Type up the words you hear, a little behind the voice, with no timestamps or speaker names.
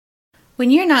When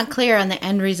you're not clear on the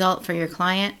end result for your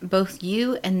client, both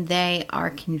you and they are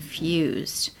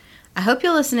confused. I hope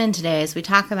you'll listen in today as we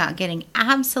talk about getting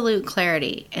absolute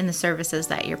clarity in the services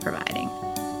that you're providing.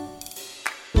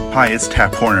 Hi, it's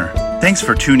Tap Horner. Thanks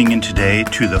for tuning in today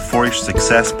to the For Your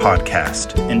Success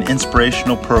podcast, an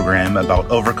inspirational program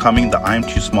about overcoming the I'm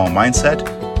too small mindset,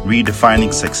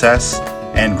 redefining success,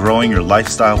 and growing your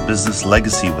lifestyle business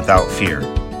legacy without fear.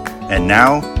 And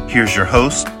now, here's your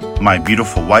host, my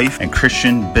beautiful wife and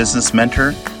Christian business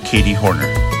mentor, Katie Horner.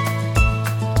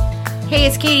 Hey,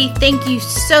 it's Katie. Thank you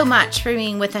so much for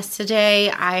being with us today.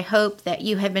 I hope that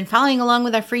you have been following along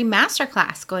with our free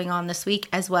masterclass going on this week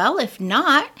as well. If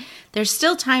not, there's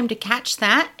still time to catch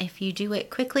that. If you do it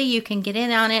quickly, you can get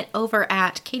in on it over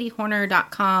at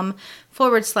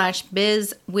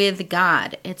katiehorner.com/biz with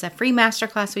God. It's a free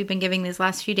masterclass we've been giving these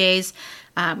last few days,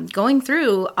 going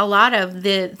through a lot of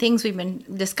the things we've been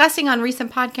discussing on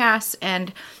recent podcasts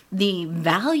and the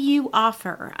value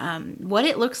offer, what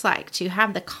it looks like to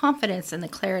have the confidence and the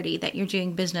clarity that you're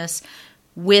doing business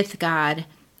with God,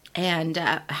 and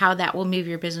how that will move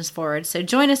your business forward. So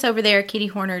join us over there,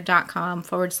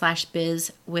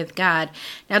 katiehorner.com/biz with God.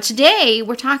 Now today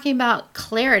we're talking about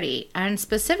clarity, and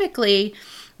specifically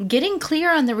getting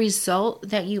clear on the result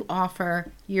that you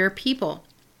offer your people.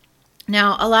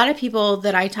 Now, a lot of people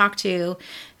that I talk to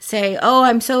say, "Oh,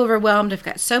 I'm so overwhelmed. I've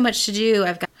got so much to do.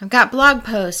 I've got blog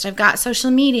posts. I've got social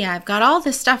media. I've got all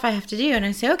this stuff I have to do." And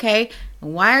I say, "Okay,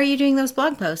 why are you doing those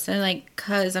blog posts?" And they're like,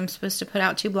 "Because I'm supposed to put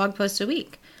out 2 blog posts a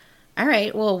week." All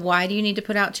right, well, why do you need to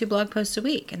put out 2 blog posts a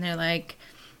week? And they're like,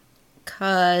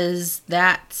 "Because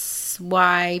that's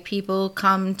why people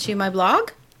come to my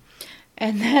blog."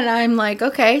 And then I'm like,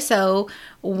 "Okay, so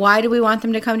why do we want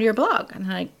them to come to your blog?" And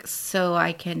I'm like, "So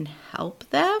I can help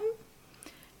them."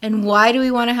 And why do we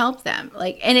want to help them?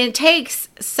 And it takes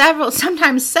several of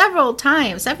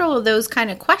those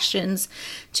kind of questions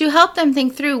to help them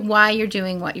think through why you're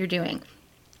doing what you're doing.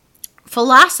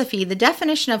 Philosophy, the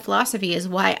definition of philosophy is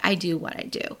why I do what I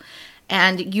do.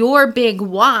 And your big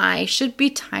why should be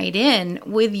tied in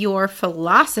with your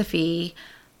philosophy.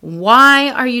 Why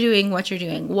are you doing what you're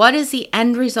doing? What is the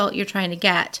end result you're trying to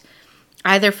get?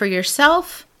 Either for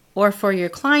yourself or for your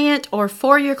client,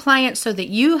 so that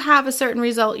you have a certain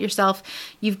result yourself.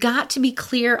 You've got to be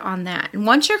clear on that. And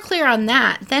once you're clear on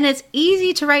that, then it's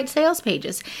easy to write sales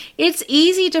pages. It's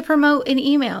easy to promote in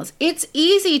emails. It's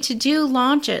easy to do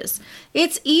launches.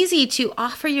 It's easy to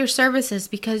offer your services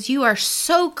because you are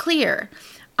so clear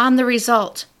on the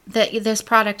result that this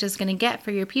product is going to get for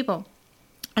your people.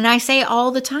 And I say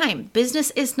all the time, business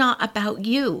is not about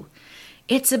you.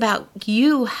 It's about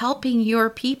you helping your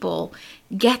people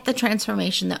get the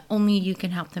transformation that only you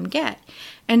can help them get.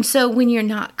 And so when you're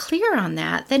not clear on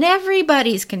that, then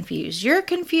everybody's confused. You're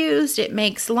confused. It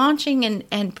makes launching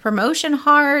and promotion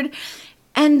hard.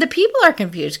 And the people are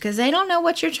confused because they don't know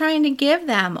what you're trying to give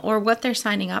them or what they're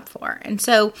signing up for. And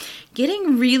so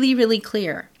getting really, really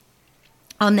clear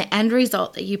on the end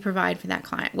result that you provide for that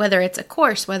client, whether it's a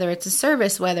course, whether it's a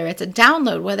service, whether it's a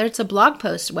download, whether it's a blog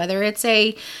post, whether it's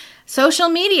a social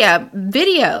media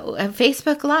video, a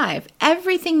Facebook Live,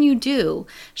 everything you do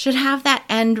should have that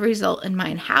end result in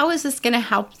mind. How is this going to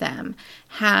help them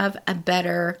have a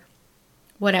better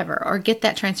whatever, or get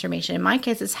that transformation? In my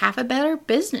case, it's have a better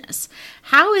business.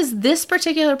 How is this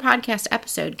particular podcast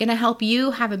episode going to help you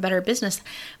have a better business?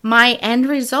 My end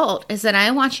result is that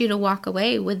I want you to walk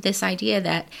away with this idea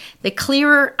that the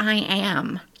clearer I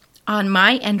am on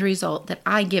my end result that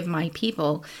I give my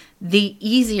people, the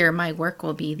easier my work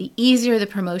will be, the easier the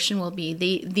promotion will be,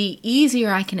 the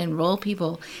easier I can enroll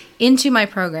people into my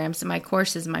programs and my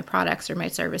courses and my products or my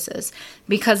services,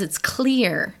 because it's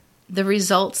clear the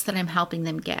results that I'm helping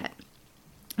them get.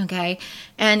 Okay.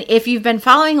 And if you've been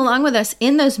following along with us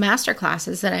in those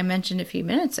masterclasses that I mentioned a few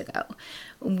minutes ago,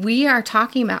 we are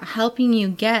talking about helping you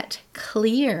get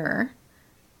clear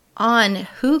on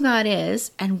who God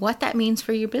is and what that means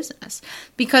for your business.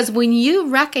 Because when you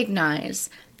recognize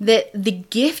that the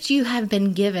gift you have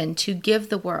been given to give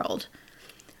the world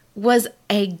was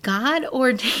a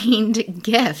God-ordained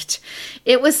gift.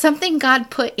 It was something God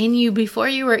put in you before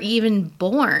you were even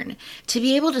born to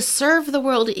be able to serve the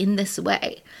world in this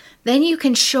way. Then you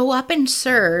can show up and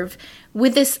serve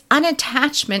with this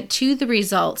unattachment to the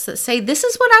results that say, this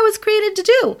is what I was created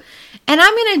to do. And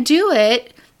I'm going to do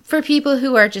it for people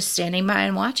who are just standing by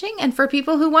and watching, and for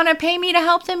people who want to pay me to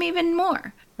help them even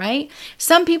more, right?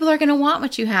 Some people are going to want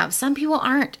what you have. Some people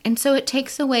aren't. And so it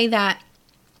takes away that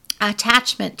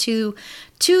attachment to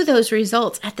those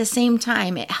results. At the same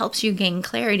time, it helps you gain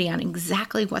clarity on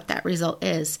exactly what that result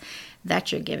is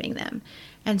that you're giving them.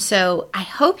 And so I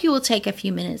hope you will take a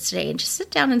few minutes today and just sit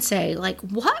down and say, like,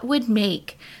 what would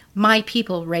make my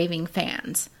people raving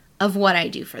fans of what I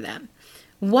do for them?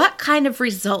 What kind of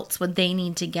results would they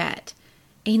need to get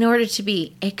in order to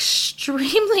be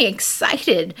extremely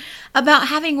excited about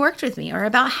having worked with me or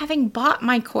about having bought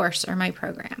my course or my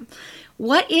program?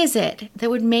 What is it that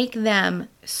would make them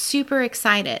super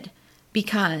excited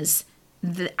because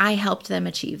I helped them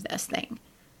achieve this thing?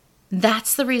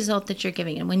 That's the result that you're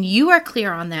giving. And when you are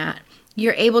clear on that,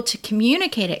 you're able to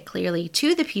communicate it clearly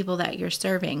to the people that you're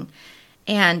serving.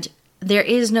 And there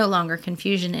is no longer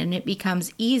confusion, and it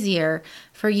becomes easier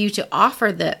for you to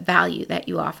offer the value that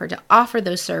you offer, to offer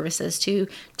those services, to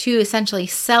essentially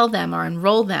sell them or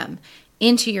enroll them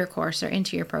into your course or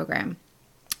into your program,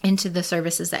 into the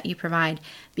services that you provide,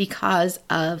 because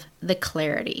of the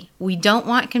clarity. We don't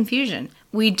want confusion.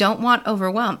 We don't want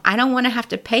overwhelm. I don't want to have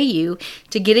to pay you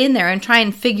to get in there and try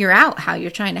and figure out how you're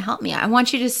trying to help me. I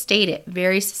want you to state it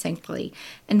very succinctly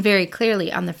and very clearly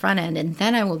on the front end, and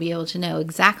then I will be able to know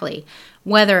exactly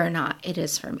whether or not it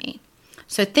is for me.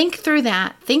 So think through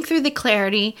that. Think through the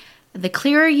clarity. The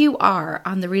clearer you are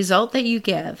on the result that you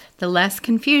give, the less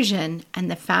confusion and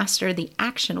the faster the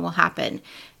action will happen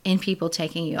in people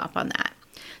taking you up on that.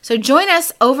 So join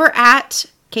us over at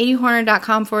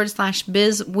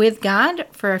katiehorner.com/bizwithgod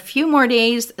for a few more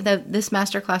days. This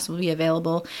masterclass will be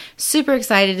available. Super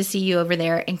excited to see you over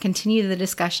there and continue the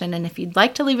discussion. And if you'd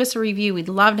like to leave us a review, we'd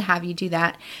love to have you do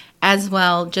that as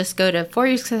well. Just go to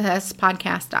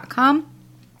foryoursuccesspodcast.com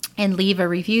and leave a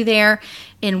review there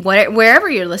in wherever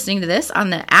you're listening to this,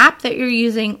 on the app that you're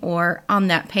using or on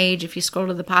that page. If you scroll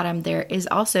to the bottom, there is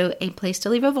also a place to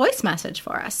leave a voice message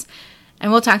for us.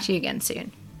 And we'll talk to you again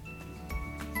soon.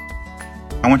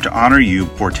 I want to honor you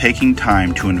for taking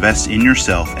time to invest in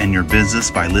yourself and your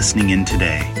business by listening in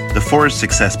today. The For Your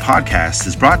Success podcast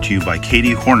is brought to you by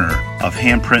Katie Horner of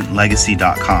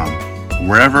handprintlegacy.com.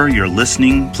 Wherever you're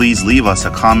listening, please leave us a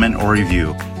comment or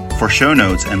review. For show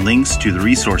notes and links to the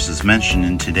resources mentioned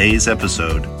in today's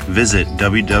episode, visit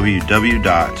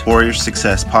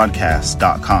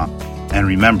www.foryoursuccesspodcast.com. And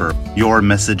remember, your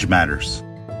message matters.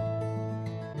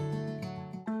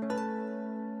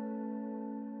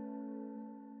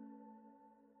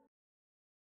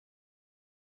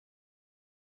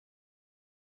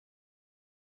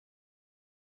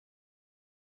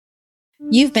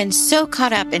 You've been so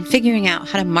caught up in figuring out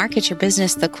how to market your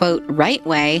business the, quote, right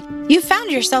way, you've found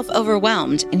yourself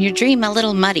overwhelmed and your dream a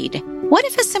little muddied. What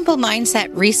if a simple mindset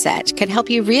reset could help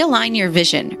you realign your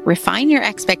vision, refine your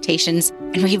expectations,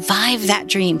 and revive that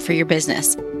dream for your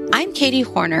business? I'm Katie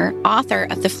Horner, author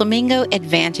of The Flamingo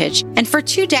Advantage, and for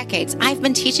 2 decades, I've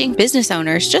been teaching business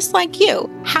owners just like you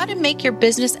how to make your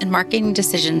business and marketing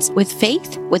decisions with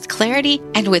faith, with clarity,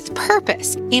 and with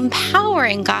purpose,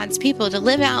 empowering God's people to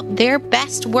live out their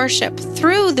best worship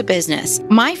through the business.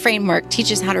 My framework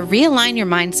teaches how to realign your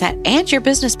mindset and your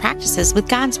business practices with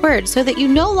God's Word so that you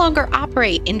no longer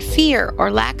operate in fear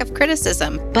or lack of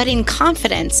criticism, but in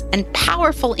confidence and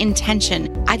powerful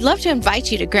intention. I'd love to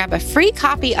invite you to grab a free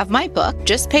copy of my book,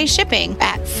 Just Pay Shipping,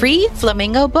 at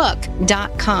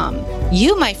freeflamingobook.com.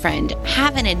 You, my friend,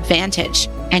 have an advantage,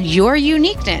 and your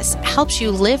uniqueness helps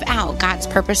you live out God's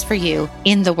purpose for you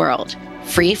in the world.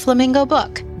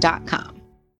 freeflamingobook.com.